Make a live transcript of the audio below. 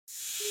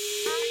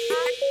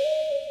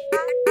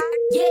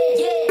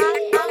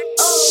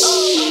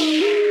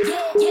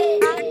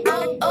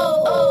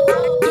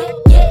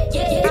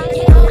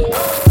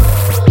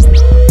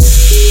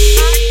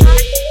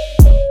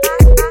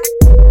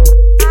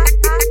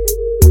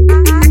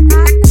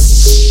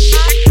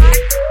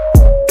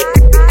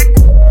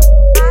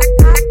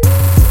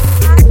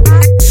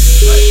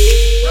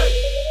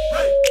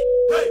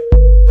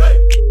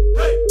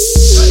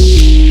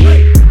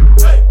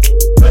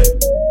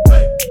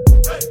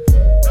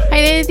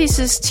This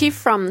is Tiff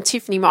from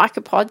Tiffany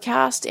Micah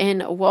Podcast,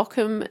 and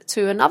welcome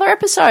to another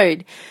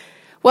episode.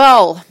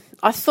 Well,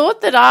 I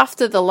thought that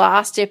after the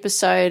last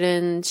episode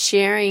and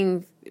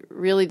sharing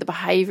really the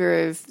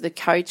behaviour of the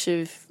coach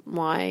of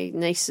my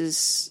niece's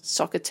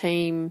soccer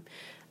team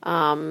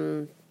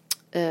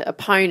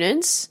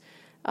opponents,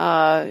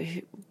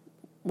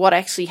 what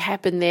actually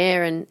happened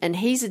there, and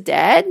he's a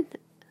dad,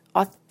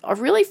 I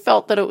really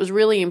felt that it was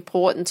really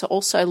important to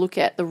also look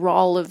at the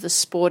role of the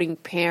sporting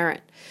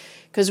parent.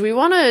 Because we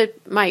want to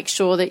make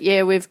sure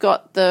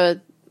that,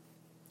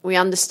 we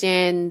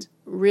understand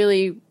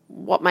really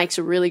what makes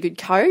a really good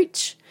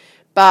coach,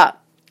 but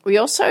we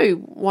also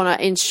want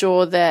to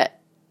ensure that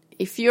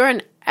if you're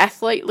an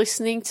athlete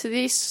listening to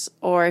this,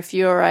 or if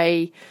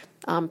you're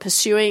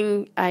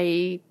pursuing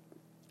a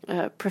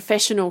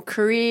professional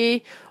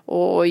career,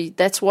 or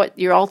that's what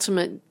your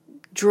ultimate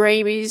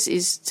dream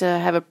is to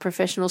have a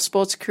professional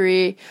sports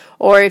career,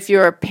 or if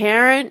you're a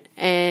parent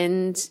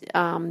and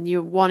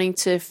you're wanting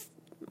to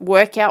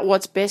work out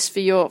what's best for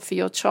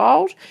your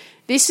child,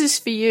 this is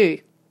for you.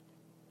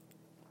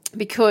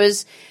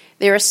 Because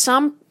there are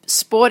some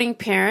sporting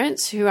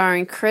parents who are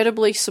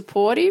incredibly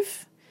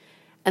supportive,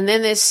 and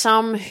then there's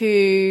some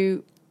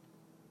who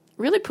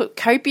really put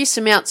copious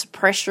amounts of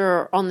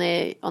pressure on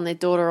their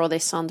daughter or their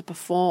son to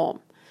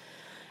perform.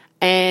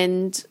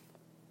 And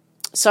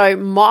so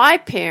my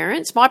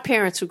parents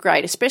were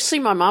great, especially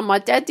my mum. My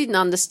dad didn't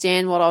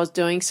understand what I was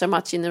doing so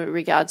much in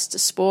regards to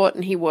sport,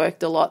 and he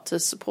worked a lot to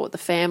support the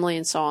family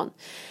and so on.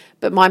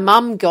 But my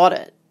mum got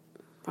it,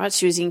 right?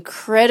 She was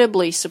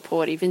incredibly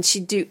supportive, and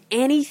she'd do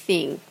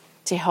anything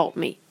to help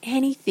me,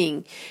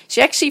 anything. She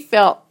actually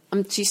felt,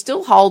 she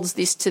still holds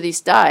this to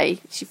this day,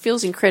 she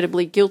feels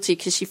incredibly guilty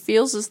because she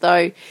feels as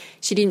though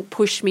she didn't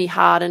push me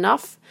hard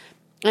enough.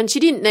 And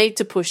she didn't need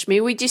to push me.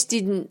 We just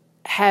didn't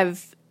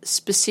have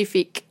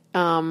specific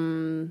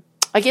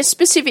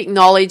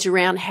knowledge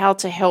around how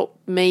to help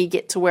me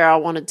get to where I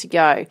wanted to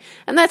go.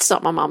 And that's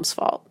not my mum's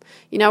fault.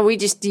 We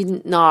just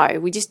didn't know.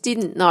 We just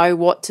didn't know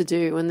what to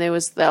do, and there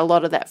was a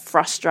lot of that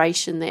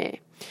frustration there.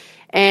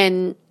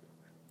 And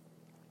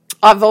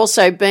I've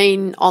also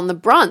been on the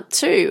brunt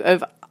too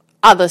of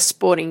other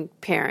sporting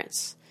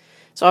parents.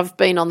 So I've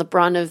been on the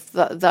brunt of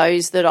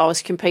those that I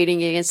was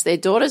competing against their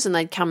daughters, and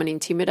they'd come and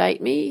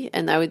intimidate me,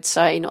 and they would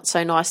say not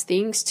so nice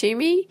things to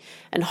me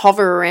and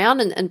hover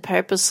around and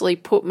purposely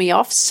put me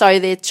off so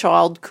their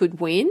child could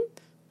win.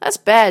 That's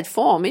bad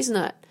form, isn't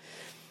it?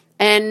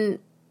 And,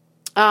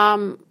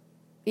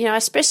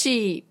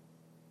 especially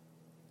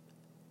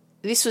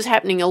this was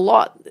happening a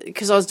lot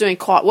because I was doing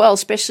quite well,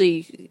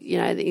 especially,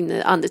 in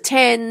the under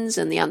 10s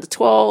and the under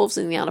 12s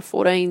and the under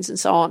 14s and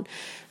so on.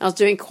 I was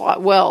doing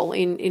quite well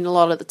in a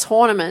lot of the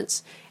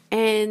tournaments,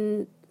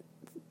 and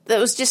that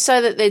was just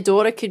so that their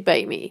daughter could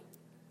beat me.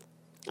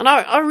 And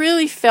I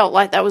really felt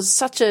like that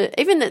was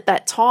even at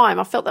that time,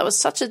 I felt that was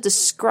such a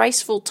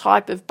disgraceful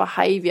type of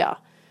behaviour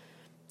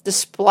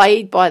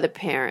displayed by the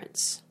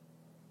parents.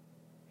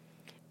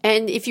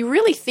 And if you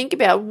really think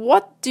about it,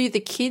 what do the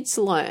kids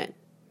learn?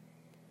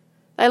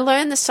 They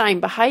learn the same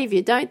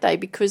behaviour, don't they?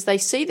 Because they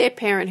see their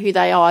parent who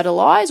they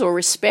idolise or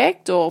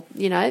respect, or,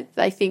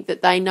 they think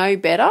that they know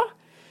better.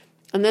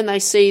 And then they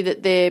see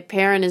that their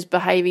parent is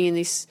behaving in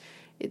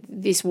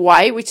this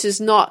way, which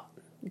is not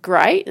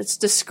great. It's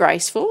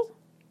disgraceful.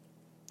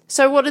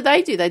 So what do?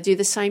 They do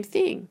the same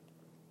thing.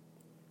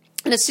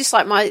 And it's just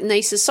like my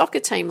niece's soccer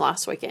team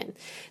last weekend.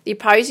 The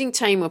opposing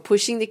team were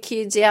pushing the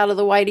kids out of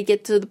the way to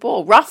get to the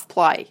ball. Rough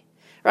play.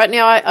 Right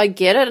now, I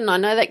get it, and I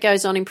know that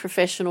goes on in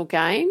professional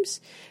games.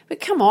 But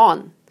come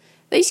on.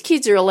 These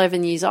kids are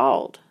 11 years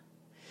old.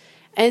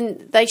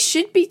 And they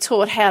should be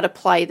taught how to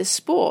play the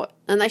sport.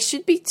 And they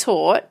should be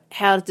taught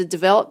how to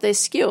develop their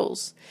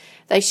skills.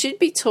 They should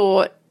be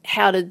taught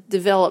how to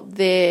develop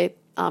their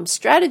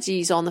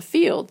strategies on the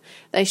field.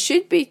 They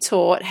should be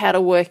taught how to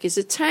work as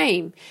a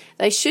team.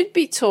 They should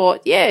be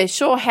taught,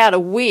 how to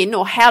win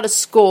or how to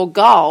score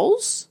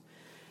goals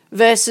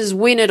versus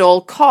win at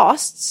all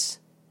costs.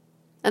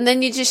 And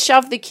then you just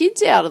shove the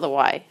kids out of the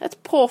way. That's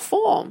poor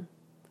form,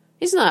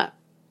 isn't it?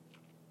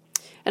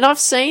 And I've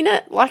seen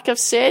it, like I've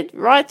said,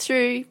 right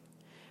through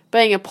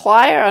being a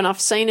player, and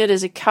I've seen it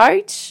as a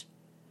coach,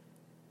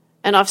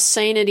 and I've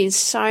seen it in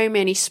so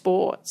many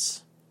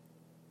sports.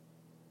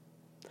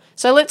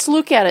 So let's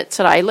look at it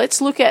today.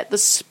 Let's look at the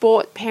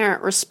sport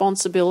parent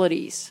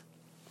responsibilities.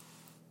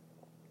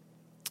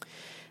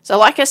 So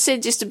like I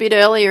said just a bit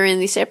earlier in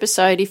this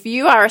episode, if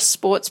you are a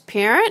sports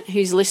parent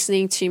who's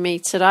listening to me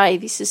today,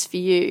 this is for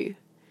you.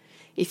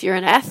 If you're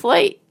an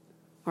athlete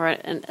or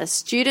a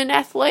student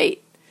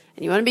athlete,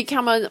 and you want to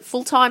become a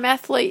full-time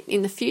athlete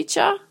in the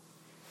future,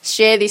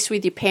 share this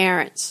with your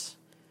parents.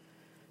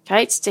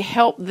 Okay, it's to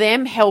help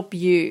them help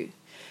you.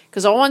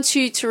 Because I want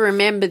you to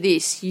remember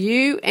this.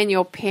 You and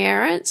your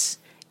parents,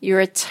 you're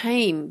a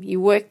team.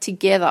 You work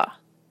together.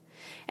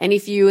 And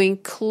if you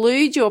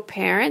include your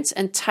parents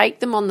and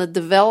take them on the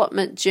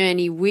development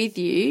journey with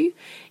you,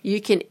 you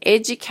can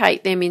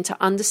educate them into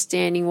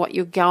understanding what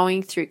you're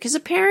going through. Because the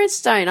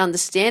parents don't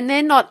understand.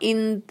 They're not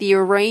in the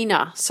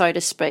arena, so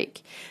to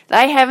speak.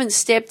 They haven't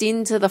stepped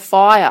into the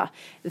fire.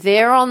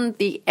 They're on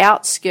the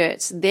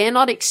outskirts. They're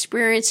not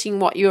experiencing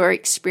what you're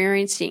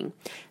experiencing.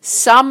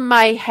 Some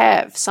may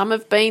have. Some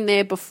have been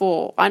there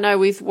before. I know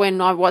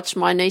when I watch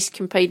my niece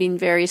compete in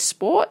various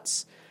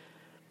sports,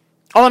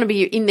 I want to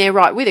be in there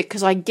right with her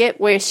because I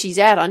get where she's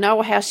at. I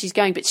know how she's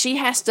going, but she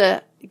has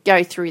to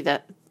go through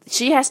that.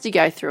 She has to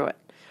go through it.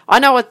 I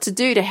know what to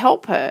do to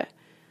help her.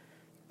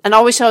 And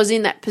I wish I was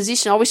in that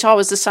position. I wish I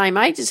was the same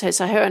age as her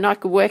so her and I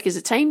could work as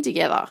a team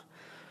together.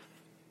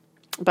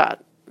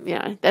 But,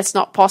 that's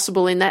not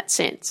possible in that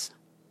sense.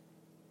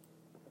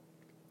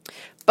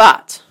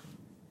 But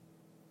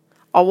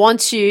I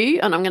want you,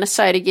 and I'm going to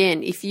say it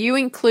again, if you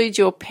include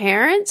your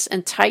parents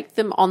and take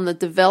them on the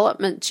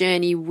development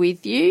journey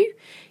with you,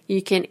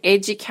 you can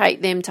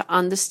educate them to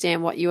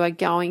understand what you are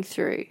going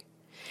through.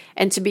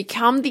 And to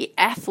become the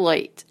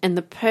athlete and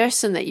the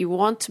person that you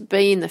want to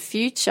be in the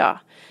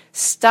future,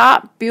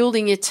 start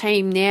building your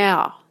team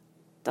now.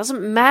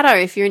 Doesn't matter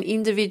if you're an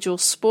individual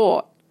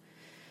sport.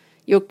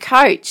 Your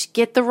coach,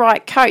 get the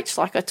right coach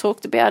like I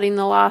talked about in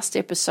the last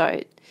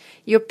episode.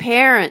 Your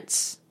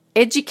parents,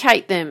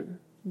 educate them,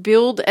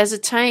 build as a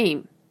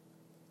team.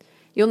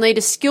 You'll need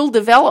a skill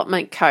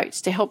development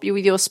coach to help you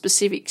with your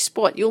specific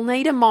sport. You'll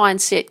need a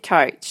mindset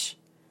coach.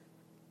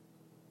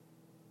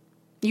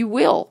 You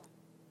will.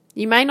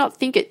 You may not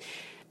think it.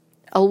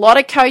 A lot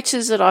of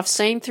coaches that I've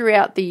seen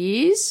throughout the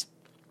years,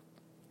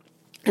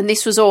 and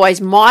this was always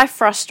my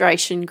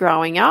frustration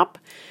growing up,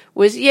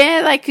 was,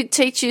 they could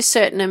teach you a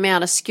certain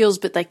amount of skills,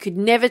 but they could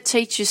never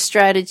teach you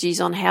strategies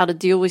on how to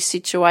deal with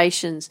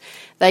situations.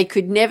 They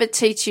could never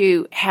teach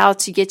you how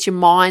to get your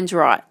mind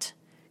right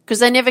because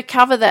they never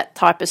cover that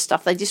type of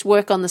stuff. They just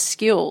work on the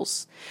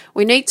skills.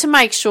 We need to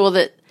make sure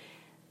that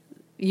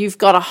you've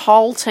got a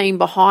whole team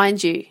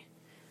behind you.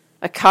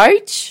 A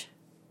coach,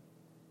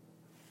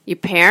 your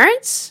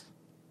parents,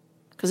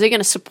 because they're going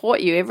to support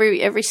you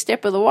every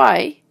step of the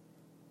way.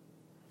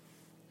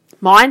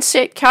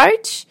 Mindset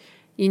coach.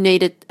 You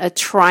need a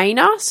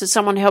trainer, so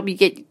someone to help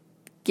you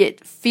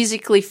get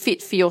physically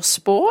fit for your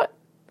sport.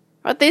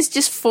 Right? There's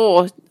just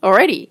 4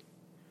 already.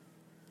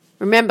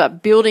 Remember,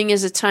 building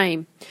as a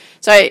team.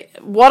 So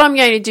what I'm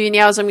going to do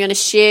now is I'm going to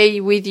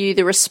share with you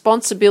the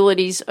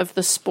responsibilities of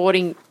the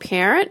sporting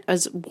parent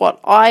as what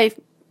I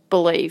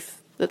believe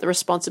that the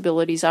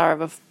responsibilities are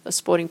of a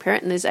sporting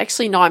parent. And there's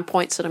actually 9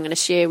 points that I'm going to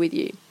share with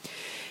you.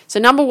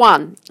 So number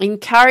 1,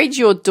 encourage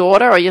your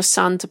daughter or your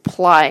son to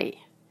play.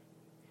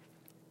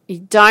 You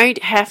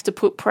don't have to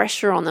put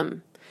pressure on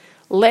them.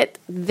 Let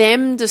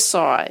them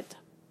decide.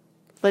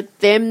 Let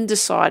them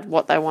decide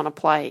what they want to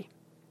play.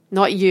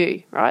 Not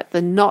you, right?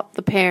 They're not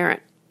the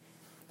parent.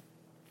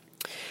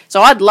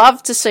 So I'd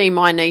love to see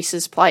my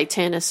nieces play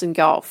tennis and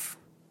golf.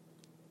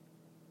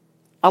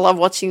 I love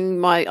watching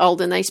my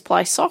older niece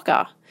play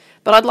soccer.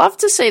 But I'd love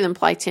to see them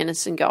play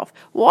tennis and golf.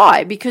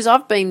 Why? Because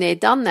I've been there,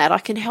 done that. I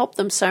can help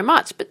them so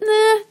much. But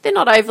they're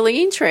not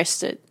overly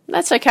interested.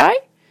 That's okay.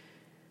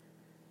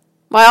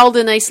 My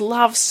older niece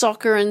loves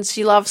soccer and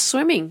she loves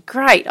swimming.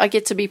 Great, I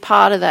get to be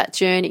part of that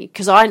journey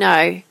because I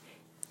know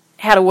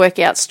how to work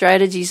out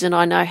strategies and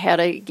I know how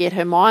to get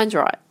her mind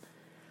right.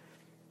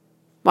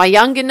 My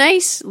younger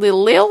niece,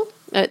 little Lil,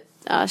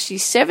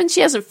 she's 7.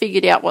 She hasn't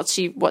figured out what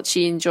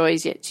she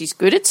enjoys yet. She's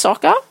good at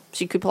soccer.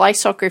 She could play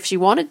soccer if she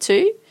wanted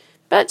to,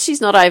 but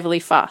she's not overly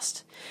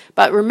fussed.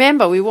 But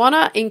remember, we want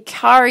to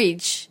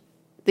encourage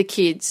the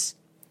kids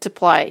to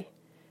play.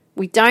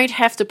 We don't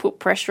have to put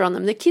pressure on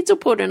them. The kids will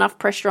put enough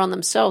pressure on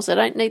themselves. They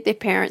don't need their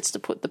parents to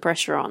put the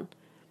pressure on.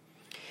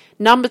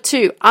 Number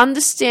 2,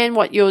 understand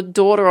what your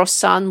daughter or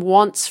son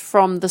wants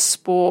from the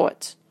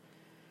sport.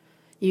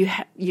 You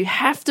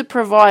have to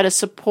provide a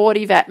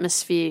supportive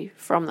atmosphere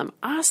from them.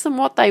 Ask them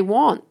what they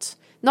want,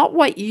 not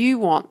what you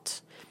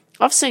want.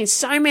 I've seen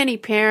so many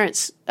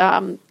parents,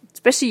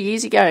 especially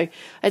years ago, I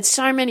had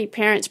so many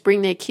parents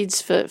bring their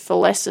kids for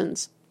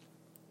lessons.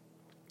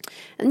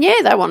 And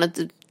they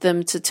wanted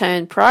them to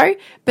turn pro,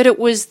 but it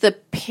was the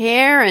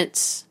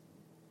parents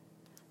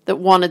that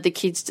wanted the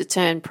kids to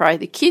turn pro.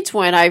 The kids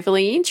weren't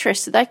overly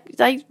interested.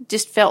 They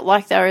just felt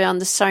like they were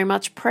under so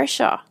much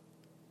pressure.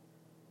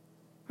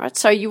 Right?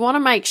 So you want to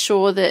make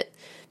sure that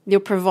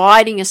you're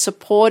providing a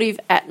supportive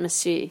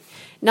atmosphere.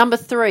 Number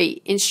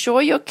 3,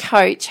 ensure your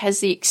coach has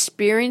the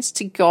experience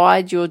to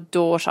guide your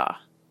daughter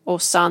or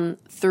son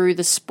through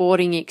the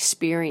sporting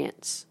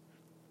experience.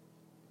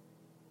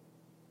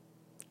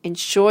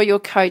 Ensure your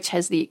coach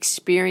has the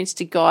experience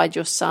to guide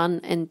your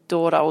son and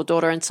daughter, or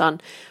daughter and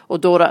son, or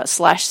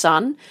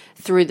daughter/son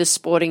through the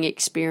sporting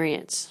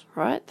experience,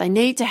 right? They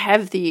need to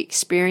have the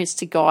experience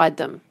to guide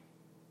them.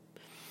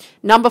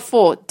 Number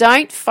 4,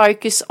 don't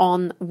focus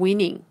on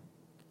winning.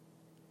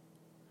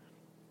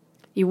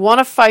 You want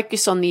to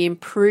focus on the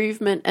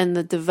improvement and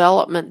the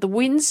development. The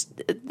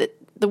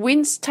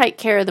wins take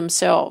care of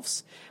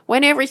themselves.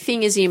 When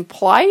everything is in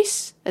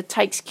place, it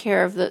takes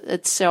care of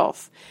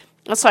itself.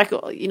 It's like,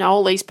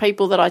 all these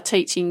people that I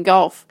teach in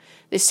golf,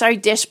 they're so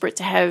desperate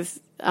to have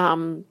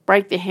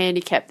break their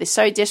handicap. They're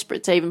so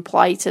desperate to even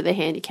play to their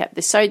handicap.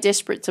 They're so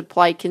desperate to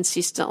play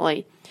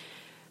consistently.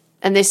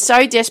 And they're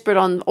so desperate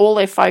on all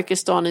they're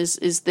focused on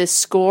is the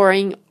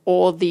scoring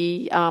or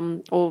the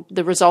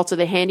result of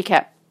their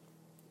handicap.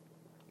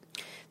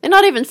 They're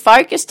not even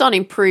focused on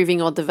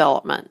improving or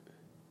development.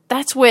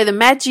 That's where the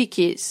magic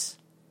is.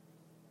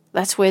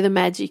 That's where the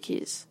magic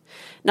is.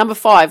 Number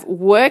 5,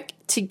 work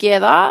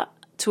together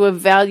to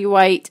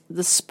evaluate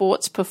the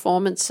sport's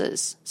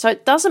performances. So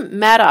it doesn't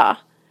matter,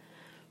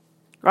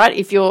 right,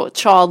 if your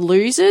child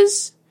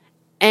loses,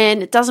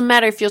 and it doesn't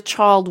matter if your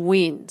child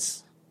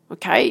wins.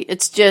 Okay?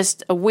 It's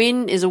just a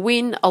win is a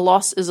win, a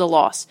loss is a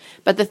loss.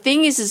 But the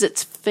thing is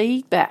it's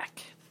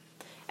feedback.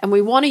 And we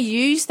want to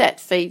use that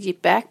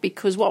feedback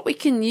because why we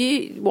can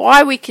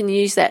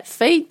use that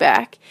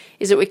feedback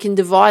is that we can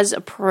devise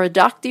a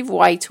productive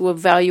way to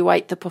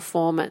evaluate the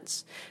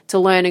performance, to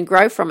learn and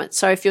grow from it.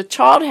 So if your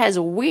child has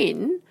a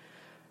win,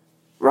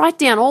 write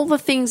down all the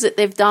things that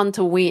they've done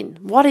to win.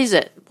 What is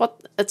it?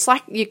 It's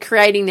like you're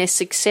creating their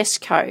success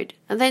code,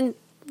 and then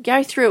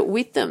go through it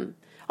with them.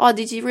 Oh,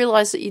 did you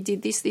realize that you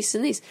did this, this,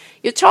 and this?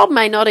 Your child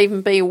may not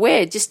even be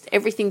aware. Just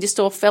everything just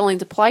all fell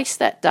into place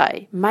that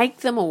day.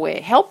 Make them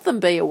aware. Help them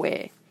be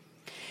aware.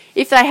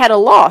 If they had a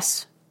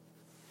loss,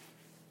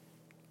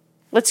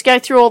 let's go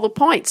through all the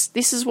points.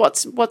 This is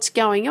what's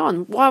going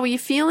on. Why were you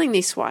feeling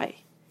this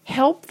way?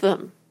 Help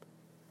them.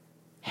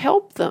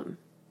 Help them.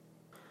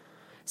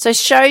 So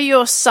show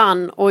your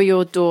son or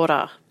your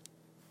daughter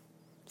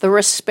the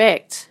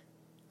respect,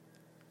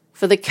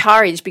 for the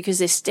courage, because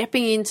they're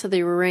stepping into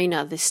the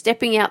arena, they're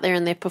stepping out there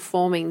and they're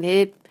performing,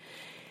 they're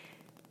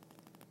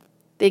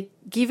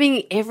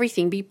giving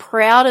everything. Be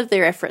proud of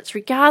their efforts,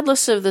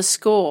 regardless of the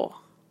score,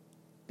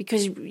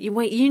 because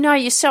you know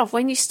yourself,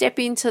 when you step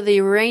into the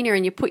arena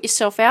and you put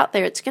yourself out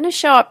there, it's going to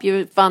show up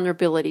your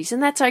vulnerabilities,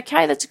 and that's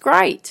okay, that's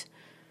great.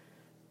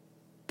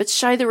 But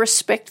show the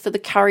respect for the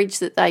courage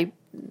that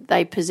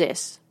they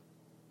possess.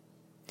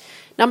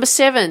 Number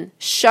 7,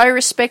 show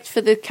respect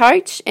for the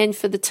coach and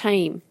for the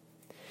team.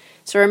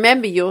 So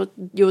remember, your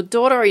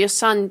daughter or your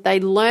son, they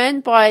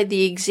learn by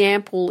the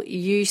example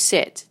you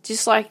set,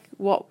 just like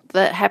what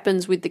that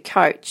happens with the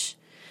coach.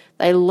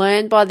 They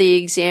learn by the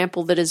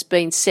example that has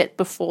been set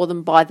before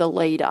them by the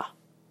leader.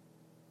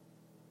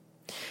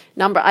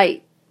 Number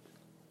 8,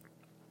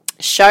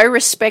 show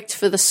respect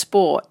for the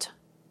sport.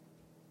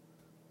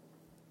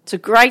 It's a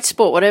great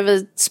sport,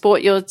 whatever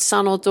sport your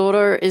son or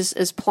daughter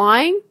is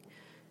playing,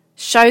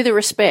 show the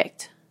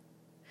respect.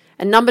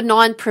 And number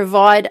 9,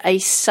 provide a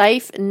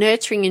safe,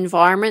 nurturing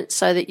environment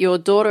so that your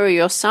daughter or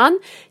your son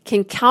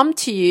can come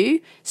to you,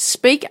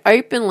 speak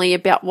openly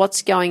about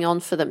what's going on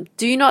for them.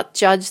 Do not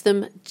judge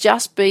them,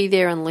 just be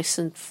there and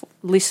listen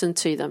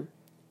to them.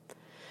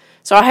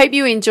 So I hope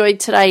you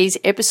enjoyed today's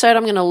episode.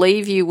 I'm going to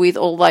leave you with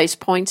all those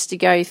points to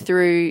go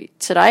through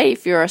today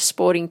if you're a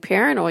sporting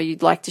parent or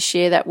you'd like to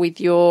share that with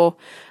your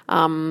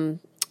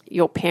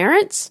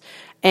parents.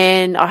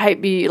 And I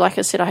hope you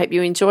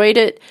enjoyed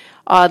it.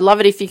 I'd love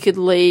it if you could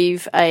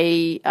leave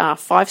a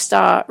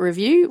 5-star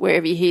review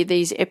wherever you hear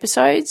these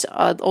episodes.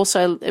 I'd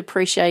also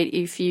appreciate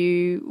if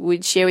you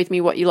would share with me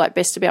what you like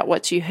best about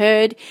what you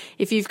heard.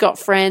 If you've got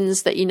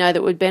friends that you know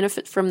that would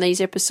benefit from these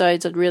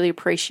episodes, I'd really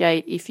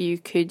appreciate if you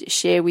could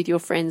share with your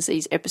friends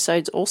these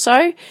episodes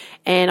also.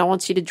 And I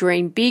want you to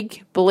dream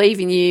big, believe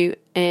in you,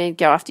 and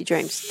go after your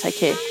dreams. Take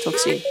care. Talk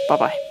soon.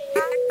 Bye-bye.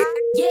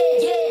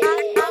 Yeah.